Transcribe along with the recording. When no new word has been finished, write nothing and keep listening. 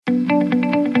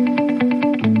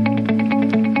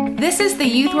This is the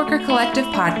Youth Worker Collective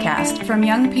podcast from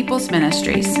Young People's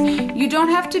Ministries. You don't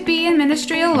have to be in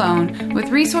ministry alone, with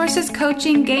resources,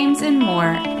 coaching, games, and more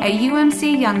at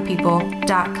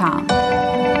umcyoungpeople.com.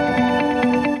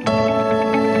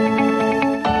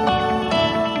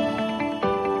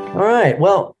 All right.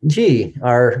 Well,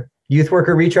 our Youth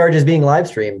Worker Recharge is being live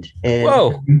streamed. And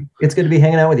Whoa. It's good to be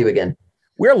hanging out with you again.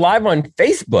 We're live on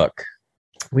Facebook.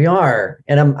 We are.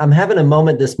 And I'm having a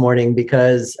moment this morning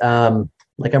because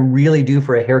I'm really due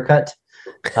for a haircut.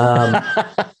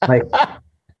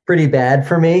 Pretty bad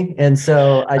for me. And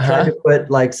so I tried to put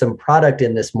some product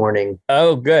in this morning.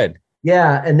 Oh, good.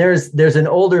 Yeah. And there's an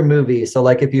older movie. So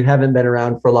if you haven't been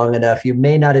around for long enough, you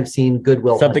may not have seen Good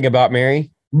Will Something Hunting. About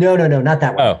Mary? No, not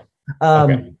that one.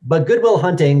 Okay. But Good Will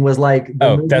Hunting was the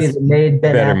movie that made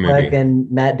Ben Affleck and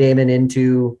Matt Damon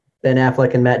into Ben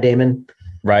Affleck and Matt Damon.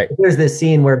 Right. There's this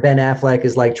scene where Ben Affleck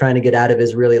is trying to get out of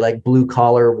his really blue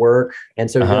collar work. And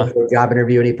so he goes to a job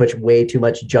interview and he puts way too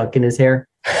much junk in his hair.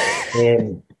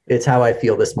 And it's how I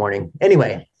feel this morning.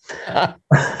 Anyway.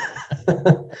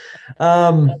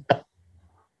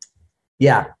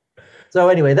 Yeah. So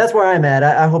anyway, that's where I'm at.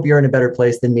 I hope you're in a better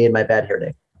place than me and my bad hair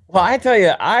day. Well, I tell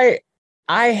you, I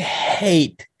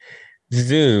hate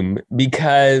Zoom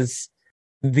because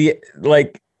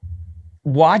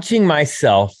watching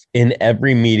myself in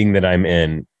every meeting that I'm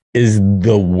in is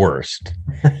the worst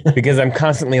because I'm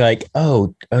constantly let's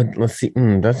see,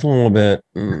 that's a little bit,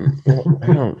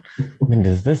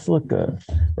 does this look good?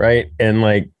 Right. And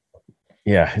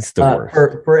it's the worst.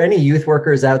 For any youth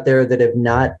workers out there that have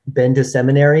not been to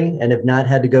seminary and have not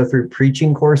had to go through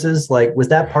preaching courses, was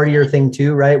that part of your thing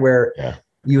too, right? Where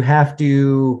you have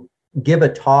to give a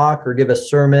talk or give a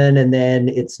sermon and then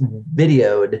it's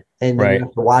videoed and then you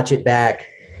have to watch it back.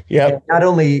 Yeah. Not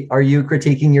only are you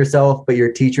critiquing yourself, but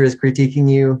your teacher is critiquing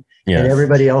you. Yes. And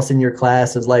everybody else in your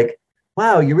class is like,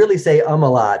 wow, you really say a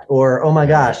lot. Or, oh my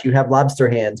gosh, you have lobster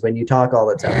hands when you talk all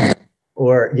the time.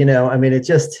 Or,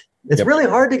 it's really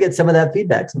hard to get some of that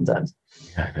feedback sometimes.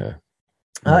 I know.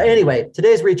 Anyway,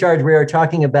 today's Recharge, we are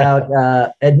talking about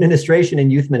administration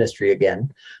and youth ministry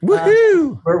again.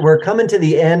 Woohoo! We're coming to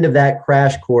the end of that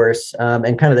crash course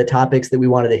and kind of the topics that we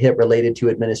wanted to hit related to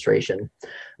administration.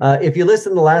 If you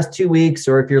listen the last 2 weeks,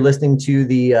 or if you're listening to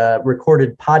the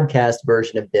recorded podcast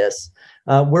version of this,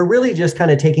 we're really just kind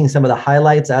of taking some of the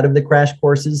highlights out of the crash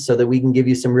courses so that we can give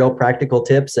you some real practical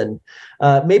tips and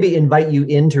maybe invite you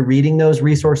into reading those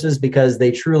resources because they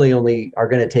truly only are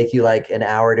going to take you an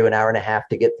hour to an hour and a half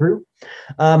to get through.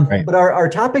 But our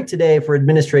topic today for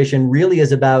administration really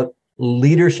is about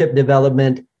leadership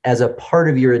development as a part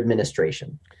of your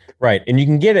administration. Right. And you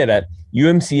can get it at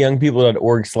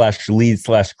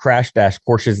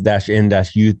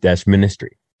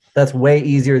umcyoungpeople.org/lead/crash-courses-in-youth-ministry. That's way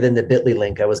easier than the bit.ly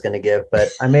link I was going to give, but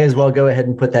I may as well go ahead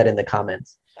and put that in the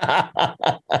comments. But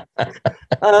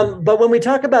when we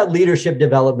talk about leadership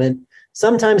development,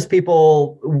 sometimes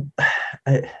people,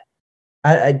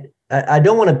 I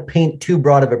don't want to paint too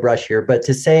broad of a brush here, but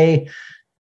to say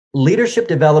leadership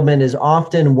development is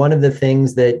often one of the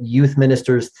things that youth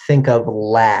ministers think of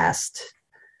last.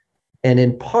 And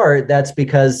in part, that's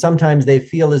because sometimes they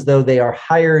feel as though they are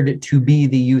hired to be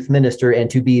the youth minister and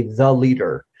to be the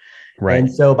leader. Right.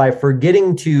 And so by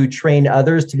forgetting to train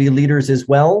others to be leaders as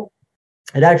well,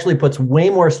 it actually puts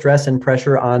way more stress and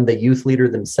pressure on the youth leader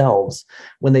themselves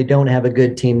when they don't have a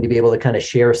good team to be able to kind of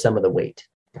share some of the weight.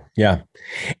 Yeah.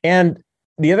 And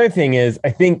the other thing is, I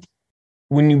think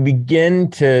when you begin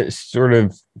to sort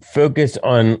of focus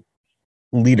on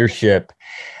leadership,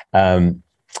 and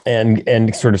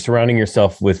sort of surrounding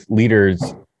yourself with leaders,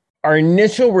 our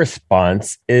initial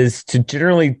response is to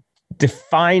generally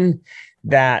define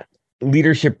that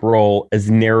leadership role as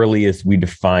narrowly as we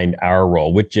defined our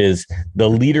role, which is the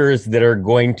leaders that are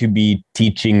going to be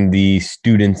teaching the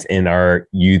students in our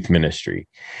youth ministry.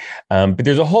 But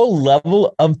there's a whole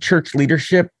level of church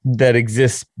leadership that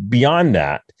exists beyond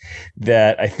that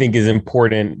I think is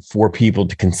important for people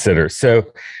to consider. So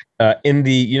in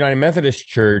the United Methodist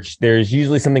Church, there's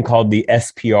usually something called the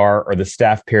SPR, or the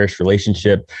Staff Parish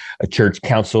Relationship, a church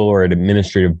council or an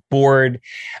administrative board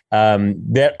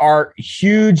that are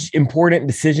huge, important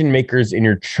decision makers in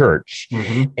your church.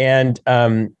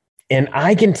 Mm-hmm. And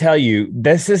I can tell you,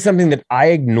 this is something that I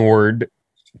ignored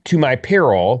to my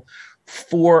peril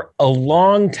for a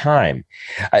long time.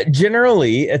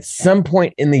 Generally, at some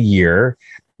point in the year,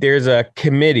 there's a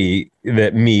committee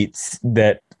that meets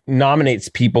that nominates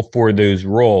people for those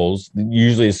roles.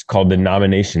 Usually it's called the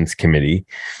nominations committee.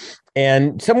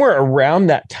 And somewhere around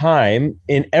that time,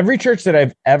 in every church that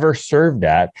I've ever served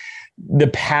at, the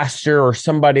pastor or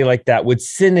somebody like that would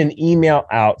send an email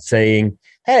out saying,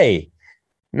 hey,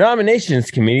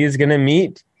 nominations committee is going to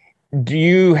meet. Do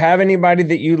you have anybody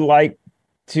that you'd like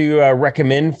to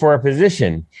recommend for a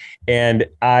position? And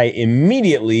I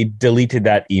immediately deleted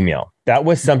that email. That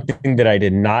was something that I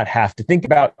did not have to think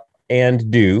about and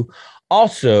do.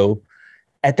 Also,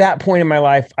 at that point in my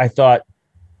life, I thought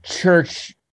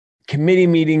church committee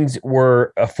meetings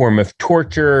were a form of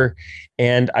torture,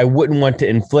 and I wouldn't want to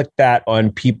inflict that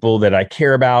on people that I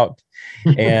care about.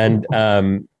 And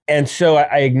so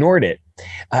I ignored it.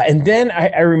 And then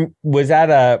I was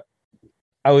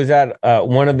at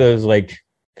one of those like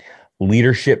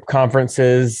leadership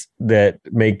conferences that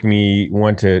make me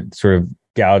want to sort of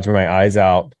gouge my eyes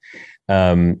out.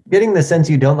 Getting the sense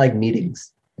you don't like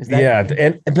meetings. Yeah,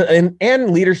 and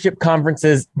leadership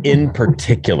conferences in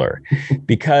particular,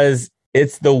 because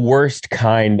it's the worst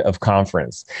kind of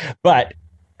conference. But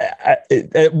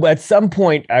at some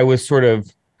point, I was sort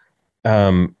of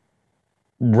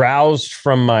roused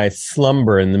from my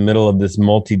slumber in the middle of this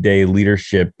multi-day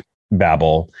leadership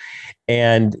babble,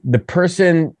 and the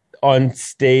person on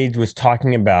stage was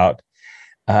talking about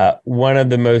one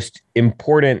of the most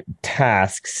important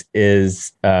tasks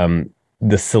is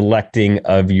the selecting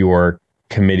of your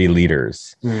committee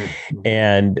leaders,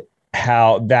 and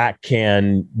how that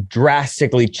can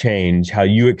drastically change how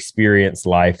you experience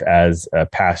life as a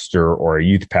pastor or a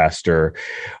youth pastor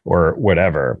or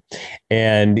whatever.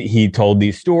 And he told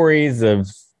these stories of,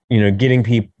 getting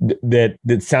people that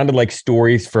sounded like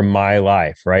stories from my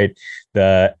life, right?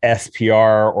 The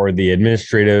SPR or the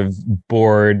administrative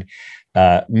board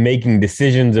making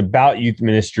decisions about youth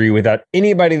ministry without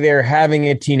anybody there having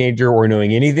a teenager or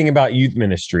knowing anything about youth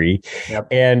ministry. Yep.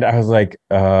 And I was like,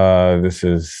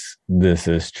 this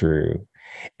is true.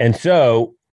 And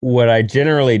so what I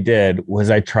generally did was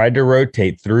I tried to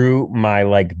rotate through my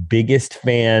like biggest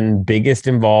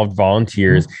involved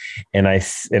volunteers. And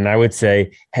I would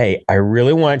say, hey, I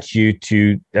really want you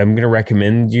to, I'm going to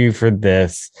recommend you for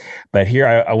this, but here,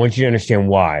 I want you to understand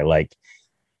why. Like,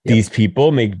 these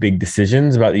people make big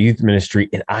decisions about the youth ministry,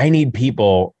 and I need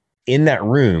people in that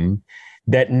room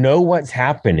that know what's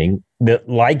happening, that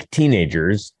like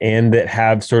teenagers, and that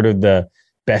have sort of the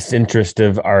best interest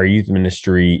of our youth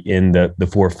ministry in the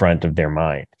forefront of their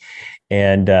mind.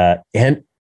 And it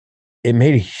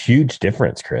made a huge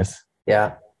difference, Chris.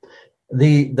 Yeah.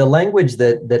 The language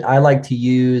that I like to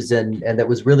use and that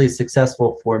was really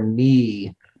successful for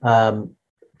me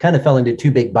kind of fell into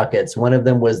two big buckets. One of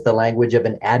them was the language of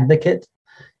an advocate,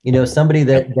 somebody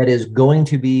that is going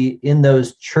to be in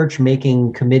those church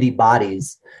making committee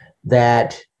bodies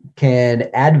that can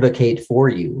advocate for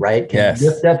you, right? Can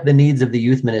lift up the needs of the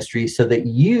youth ministry so that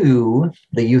you,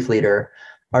 the youth leader,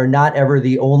 are not ever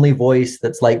the only voice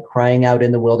that's like crying out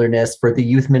in the wilderness for the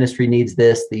youth ministry needs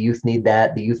this, the youth need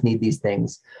that, the youth need these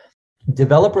things.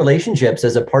 Develop relationships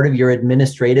as a part of your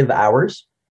administrative hours,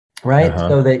 right?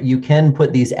 So that you can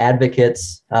put these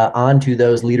advocates onto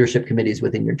those leadership committees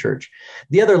within your church.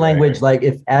 The other language, like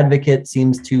if advocate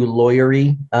seems too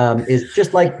lawyery, is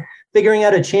just like figuring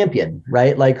out a champion,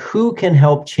 right? Like who can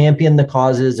help champion the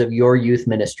causes of your youth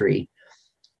ministry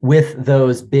with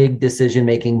those big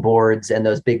decision-making boards and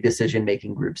those big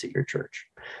decision-making groups at your church.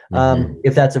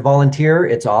 If that's a volunteer,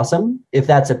 it's awesome. If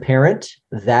that's a parent,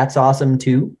 that's awesome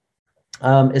too.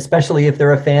 Especially if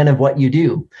they're a fan of what you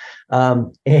do.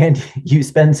 And you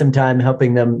spend some time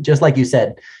helping them, just like you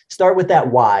said, start with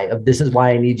that why of this is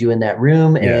why I need you in that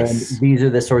room. And these are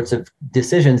the sorts of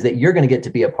decisions that you're going to get to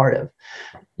be a part of.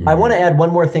 I want to add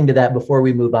one more thing to that before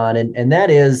we move on. And that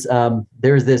is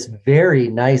there's this very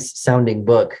nice sounding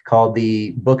book called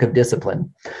the Book of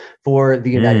Discipline for the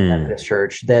United Methodist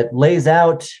Church that lays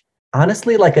out,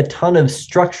 honestly, like a ton of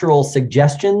structural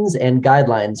suggestions and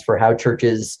guidelines for how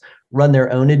churches run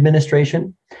their own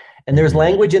administration. And there's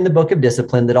language in the Book of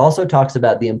Discipline that also talks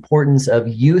about the importance of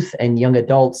youth and young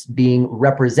adults being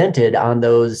represented on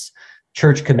those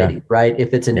church committees, right?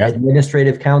 If it's an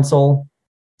administrative council,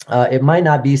 it might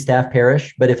not be staff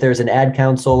parish, but if there's an ad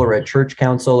council or a church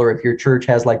council, or if your church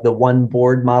has like the one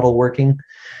board model working,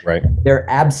 there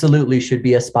absolutely should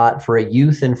be a spot for a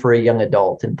youth and for a young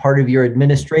adult. And part of your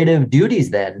administrative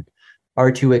duties then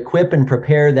are to equip and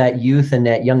prepare that youth and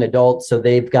that young adult so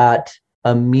they've got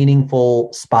a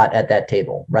meaningful spot at that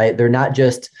table, right? They're not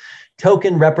just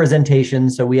token representation.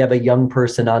 So we have a young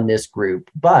person on this group,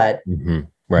 but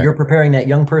you're preparing that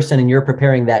young person and you're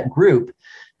preparing that group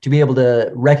to be able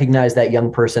to recognize that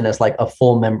young person as like a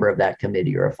full member of that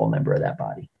committee or a full member of that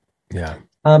body. Yeah.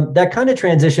 That kind of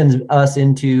transitions us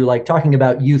into like talking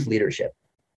about youth leadership.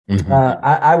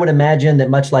 I would imagine that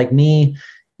much like me,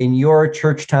 in your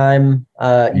church time,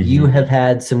 you have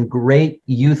had some great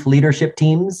youth leadership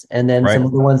teams and then some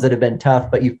of the ones that have been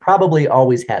tough, but you've probably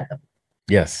always had them.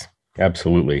 Yes,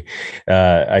 absolutely.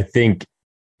 I think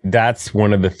that's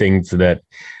one of the things that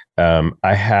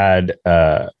I had.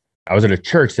 I was at a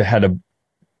church that had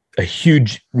a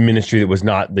huge ministry that was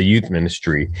not the youth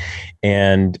ministry,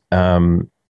 and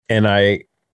I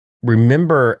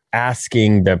remember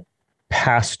asking the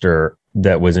pastor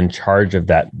that was in charge of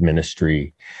that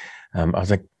ministry. I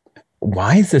was like,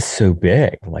 "Why is this so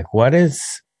big? Like, what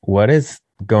is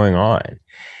going on?"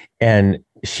 And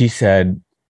she said,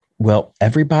 "Well,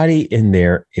 everybody in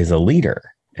there is a leader."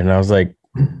 And I was like,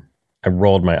 I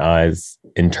rolled my eyes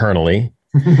internally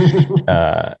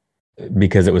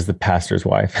because it was the pastor's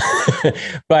wife.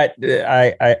 But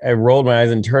I rolled my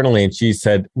eyes internally, and she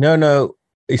said, no.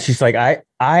 She's like,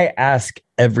 I ask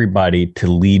everybody to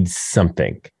lead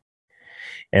something.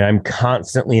 And I'm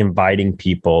constantly inviting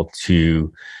people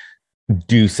to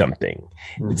do something.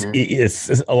 It's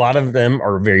a lot of them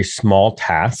are very small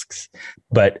tasks,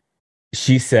 but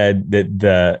she said that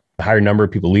the higher number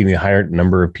of people leading, the higher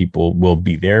number of people will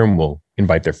be there and will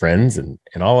invite their friends and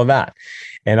all of that.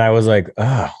 And I was like,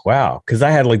 oh, wow. Because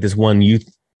I had like this one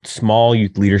small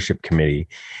youth leadership committee.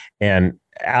 And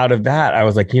out of that, I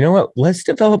was like, you know what? Let's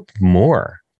develop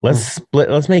more. Let's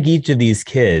make each of these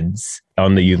kids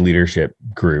on the youth leadership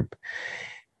group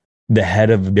the head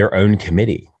of their own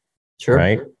committee. Sure.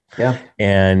 Right. Yeah.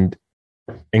 And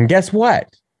guess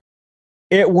what?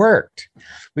 It worked.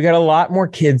 We got a lot more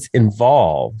kids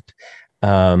involved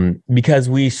because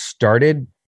we started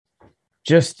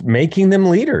just making them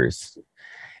leaders,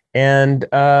 and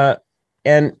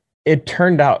it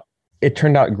turned out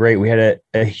great. We had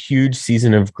a huge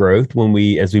season of growth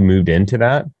as we moved into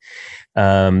that,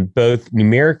 both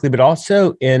numerically, but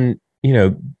also in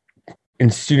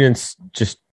students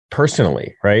just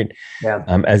personally, right?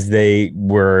 Yeah. As they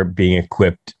were being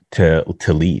equipped to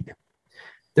lead.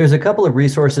 There's a couple of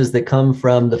resources that come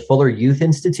from the Fuller Youth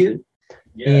Institute,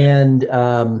 and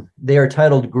they are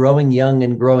titled "Growing Young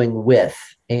and Growing With."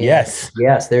 And yes,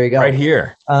 there you go. Right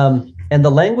here. And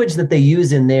the language that they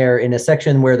use in there, in a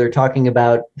section where they're talking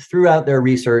about throughout their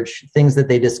research, things that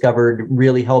they discovered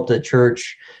really helped a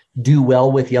church do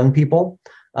well with young people.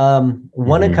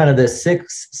 One of kind of the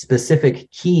 6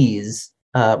 specific keys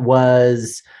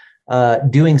was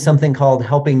doing something called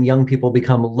helping young people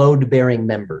become load-bearing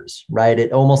members, right?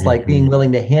 It almost like being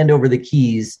willing to hand over the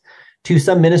keys to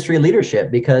some ministry leadership,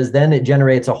 because then it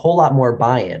generates a whole lot more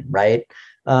buy-in, right?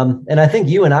 And I think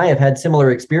you and I have had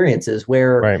similar experiences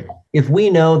where if we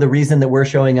know the reason that we're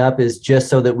showing up is just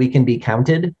so that we can be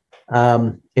counted,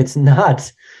 it's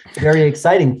not very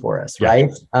exciting for us, right?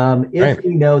 If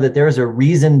we know that there's a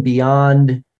reason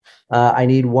beyond I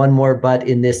need one more butt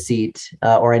in this seat,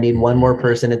 or I need one more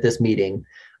person at this meeting.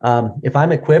 If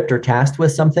I'm equipped or tasked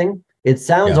with something, it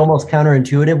sounds almost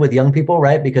counterintuitive with young people,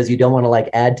 right? Because you don't want to like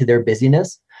add to their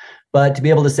busyness, but to be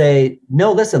able to say,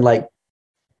 no, listen, like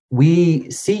we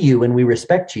see you and we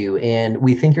respect you and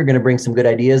we think you're going to bring some good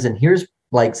ideas. And here's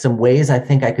like some ways I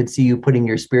think I could see you putting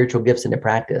your spiritual gifts into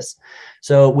practice.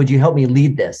 So would you help me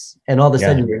lead this? And all of a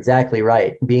sudden, you're exactly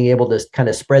right. Being able to kind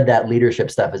of spread that leadership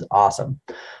stuff is awesome.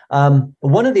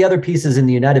 One of the other pieces in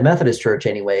the United Methodist Church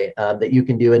anyway, that you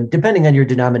can do, and depending on your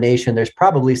denomination, there's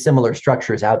probably similar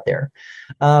structures out there.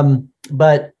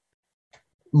 But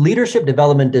leadership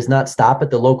development does not stop at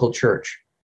the local church.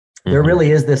 There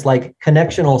really is this like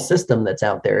connectional system that's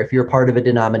out there if you're part of a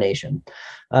denomination.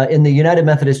 In the United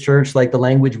Methodist Church, like the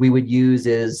language we would use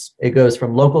is it goes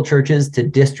from local churches to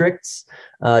districts,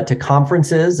 to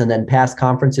conferences, and then past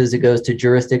conferences, it goes to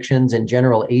jurisdictions and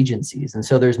general agencies. And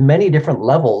so there's many different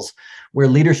levels where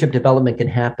leadership development can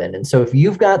happen. And so if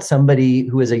you've got somebody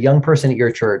who is a young person at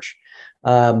your church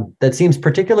that seems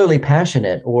particularly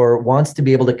passionate or wants to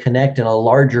be able to connect in a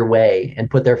larger way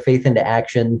and put their faith into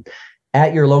action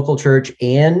at your local church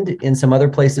and in some other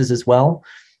places as well,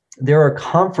 there are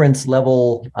conference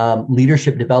level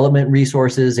leadership development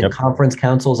resources and conference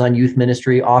councils on youth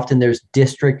ministry. Often there's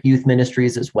district youth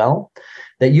ministries as well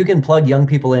that you can plug young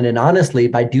people in. And honestly,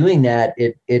 by doing that,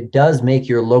 it does make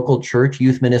your local church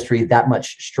youth ministry that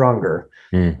much stronger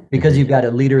because you've got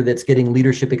a leader that's getting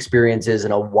leadership experiences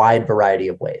in a wide variety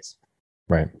of ways.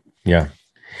 Right. Yeah.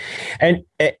 And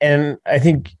I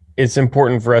think it's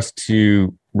important for us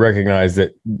to recognize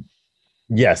that,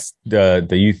 yes, the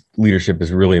youth leadership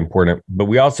is really important, but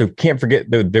we also can't forget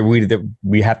that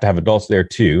we have to have adults there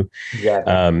too.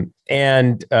 Exactly.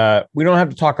 And we don't have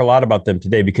to talk a lot about them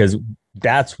today because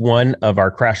that's one of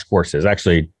our crash courses.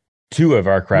 Actually, two of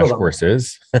our crash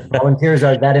courses. Volunteers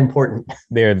are that important.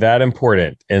 They're that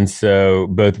important. And so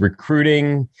both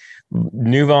recruiting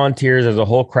new volunteers, there's a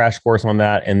whole crash course on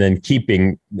that, and then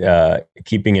keeping and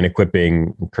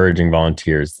equipping, encouraging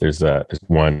volunteers. There's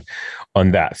one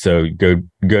on that. So go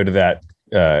to that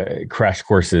crash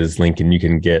courses link, and you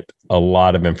can get a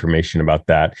lot of information about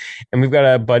that. And we've done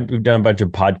a bunch of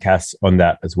podcasts on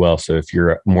that as well. So if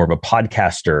you're more of a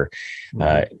podcaster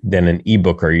than an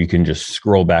ebooker, you can just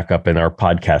scroll back up in our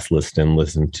podcast list and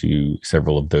listen to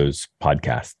several of those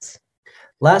podcasts.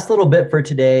 Last little bit for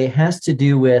today has to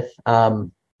do with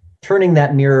turning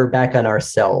that mirror back on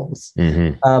ourselves,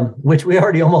 which we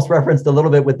already almost referenced a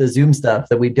little bit with the Zoom stuff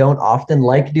that we don't often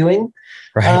like doing.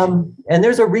 Right. And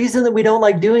there's a reason that we don't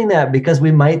like doing that, because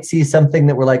we might see something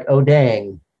that we're like, oh,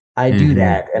 dang, I do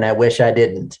that, and I wish I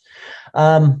didn't.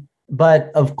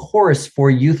 But of course, for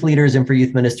youth leaders and for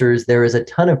youth ministers, there is a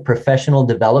ton of professional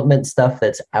development stuff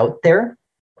that's out there.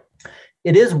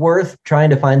 It is worth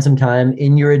trying to find some time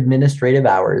in your administrative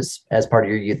hours as part of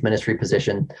your youth ministry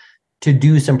position to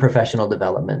do some professional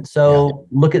development. So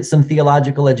look at some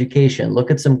theological education, look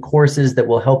at some courses that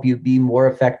will help you be more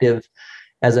effective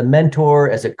as a mentor,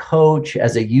 as a coach,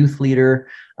 as a youth leader,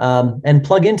 and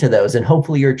plug into those. And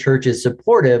hopefully your church is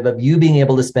supportive of you being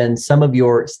able to spend some of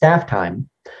your staff time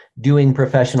doing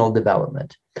professional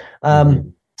development.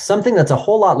 Something that's a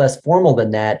whole lot less formal than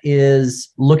that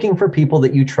is looking for people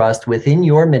that you trust within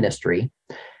your ministry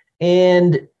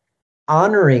and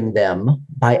honoring them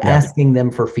by asking them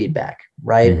for feedback,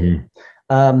 right?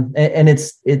 And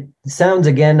it sounds,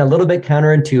 again, a little bit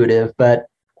counterintuitive, but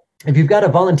if you've got a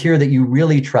volunteer that you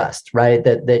really trust, right,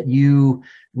 that you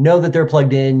know that they're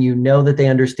plugged in, you know that they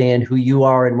understand who you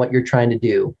are and what you're trying to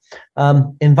do,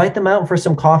 invite them out for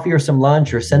some coffee or some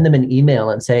lunch, or send them an email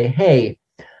and say, hey,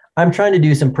 I'm trying to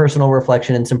do some personal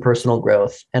reflection and some personal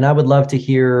growth, and I would love to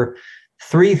hear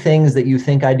 3 things that you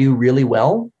think I do really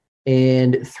well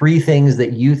and 3 things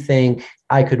that you think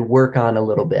I could work on a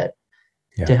little bit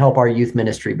to help our youth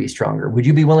ministry be stronger. Would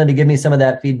you be willing to give me some of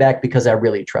that feedback, because I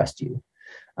really trust you?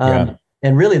 And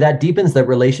really that deepens the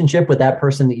relationship with that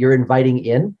person that you're inviting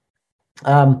in.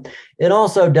 It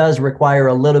also does require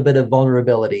a little bit of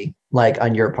vulnerability, like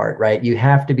on your part, right? You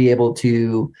have to be able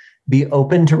to be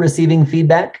open to receiving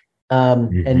feedback,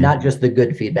 and not just the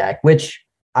good feedback, which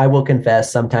I will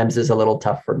confess sometimes is a little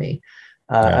tough for me.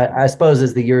 I suppose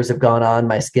as the years have gone on,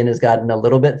 my skin has gotten a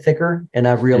little bit thicker, and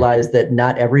I've realized that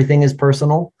not everything is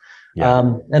personal.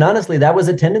 And honestly, that was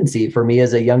a tendency for me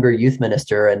as a younger youth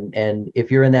minister. And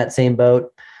if you're in that same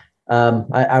boat,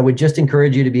 I would just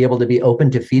encourage you to be able to be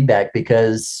open to feedback,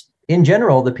 because in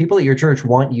general, the people at your church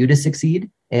want you to succeed,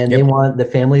 and they want the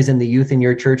families and the youth in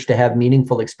your church to have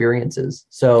meaningful experiences.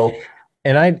 So,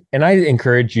 and I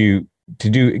encourage you to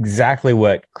do exactly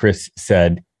what Chris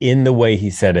said in the way he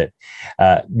said it,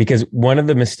 because one of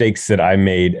the mistakes that I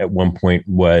made at one point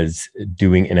was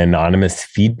doing an anonymous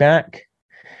feedback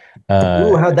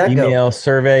how'd that email go?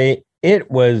 survey.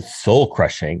 It was soul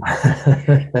crushing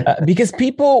because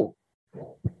people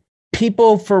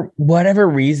for whatever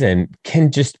reason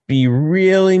can just be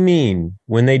really mean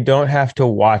when they don't have to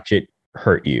watch it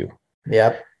hurt you.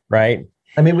 Yep. Right.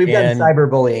 I mean, we've done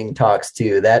cyberbullying talks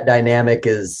too. That dynamic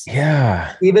is,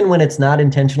 even when it's not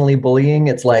intentionally bullying,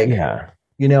 it's like,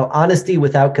 honesty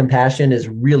without compassion is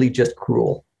really just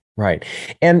cruel. Right.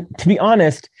 And to be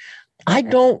honest, I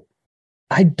don't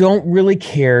really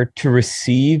care to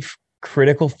receive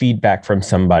critical feedback from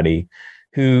somebody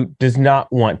who does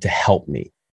not want to help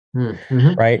me.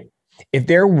 Right. If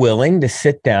they're willing to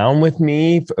sit down with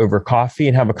me over coffee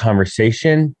and have a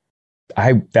conversation,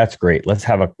 that's great. Let's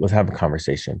have a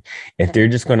conversation. If they're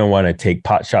just going to want to take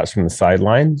pot shots from the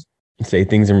sidelines and say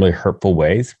things in really hurtful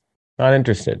ways, not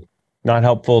interested, not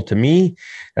helpful to me,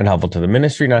 not helpful to the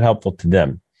ministry, not helpful to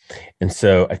them. And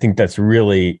so I think that's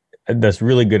really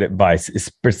good advice,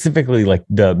 specifically like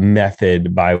the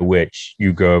method by which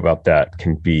you go about that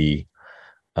can be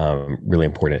really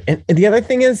important. And the other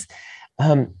thing is,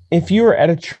 if you are at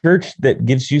a church that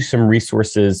gives you some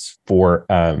resources for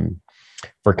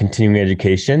continuing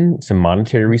education, some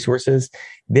monetary resources,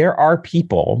 there are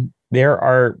people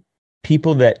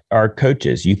that are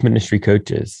coaches, youth ministry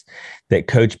coaches, that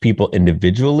coach people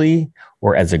individually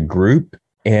or as a group.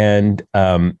 And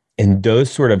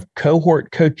those sort of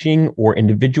cohort coaching or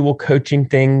individual coaching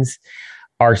things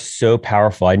are so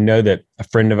powerful. I know that a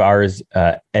friend of ours,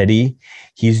 Eddie,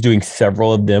 he's doing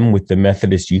several of them with the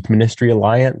Methodist Youth Ministry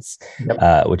Alliance,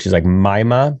 which is like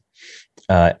MYMA,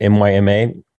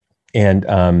 MYMA. And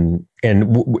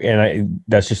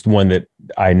that's just one that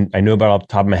I know about off the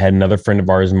top of my head. Another friend of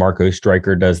ours, Marco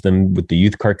Stryker, does them with the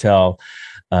Youth Cartel.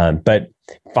 But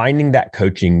finding that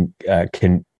coaching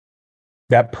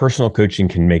that personal coaching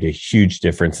can make a huge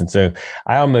difference. And so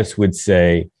I almost would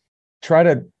say, try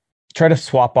to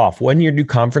swap off when you do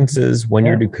conferences, when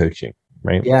you do coaching,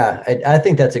 right? Yeah, I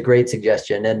think that's a great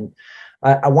suggestion. And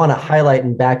I want to highlight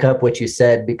and back up what you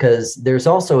said, because there's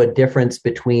also a difference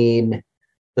between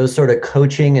those sort of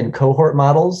coaching and cohort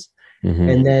models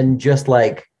and then just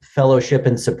like fellowship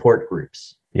and support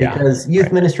groups. Yeah, because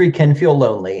youth ministry can feel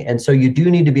lonely. And so you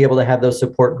do need to be able to have those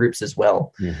support groups as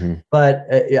well. But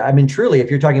I mean, truly, if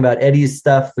you're talking about Eddie's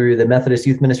stuff through the Methodist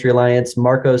Youth Ministry Alliance,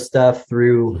 Marco's stuff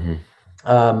through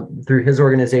his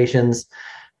organizations,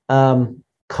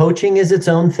 coaching is its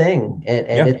own thing,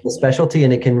 and it's a specialty,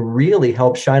 and it can really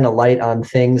help shine a light on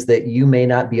things that you may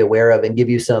not be aware of and give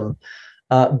you some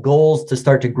goals to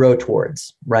start to grow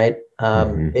towards, right?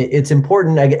 It's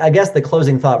important. I guess the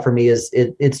closing thought for me is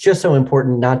it's just so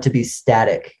important not to be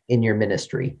static in your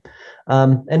ministry.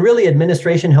 And really,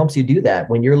 administration helps you do that.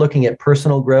 When you're looking at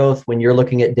personal growth, when you're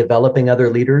looking at developing other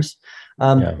leaders,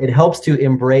 it helps to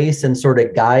embrace and sort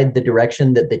of guide the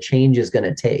direction that the change is going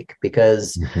to take,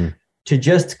 because to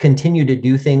just continue to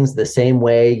do things the same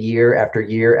way year after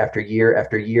year after year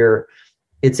after year,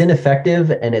 it's ineffective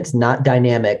and it's not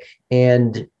dynamic.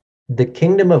 And the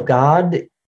kingdom of God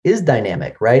is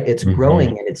dynamic, right? It's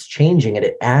growing and it's changing, and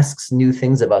it asks new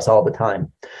things of us all the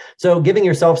time. So giving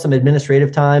yourself some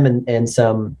administrative time and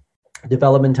some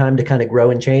development time to kind of grow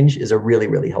and change is a really,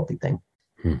 really healthy thing.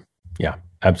 Yeah,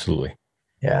 absolutely.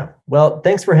 Yeah. Well,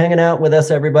 thanks for hanging out with us,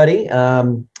 everybody.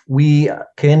 We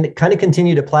can kind of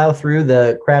continue to plow through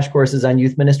the crash courses on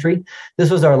youth ministry. This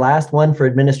was our last one for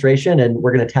administration, and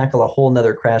we're going to tackle a whole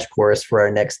nother crash course for our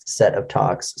next set of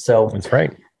talks. So that's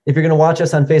right. If you're going to watch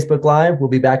us on Facebook Live, we'll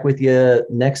be back with you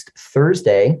next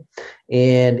Thursday.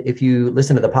 And if you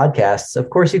listen to the podcasts,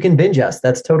 of course, you can binge us.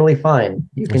 That's totally fine.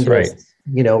 You can just,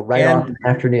 right off in the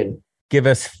afternoon. Give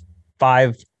us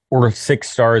 5 or 6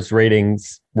 stars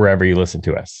ratings wherever you listen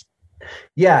to us.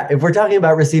 Yeah, if we're talking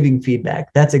about receiving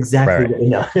feedback, that's exactly what we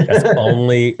know. That's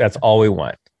all we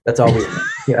want. That's all we want.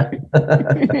 Yeah.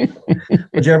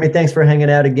 Well, Jeremy, thanks for hanging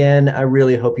out again. I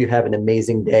really hope you have an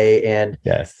amazing day. And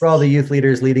for all the youth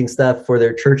leaders leading stuff for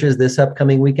their churches this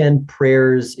upcoming weekend,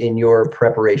 prayers in your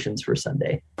preparations for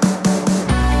Sunday.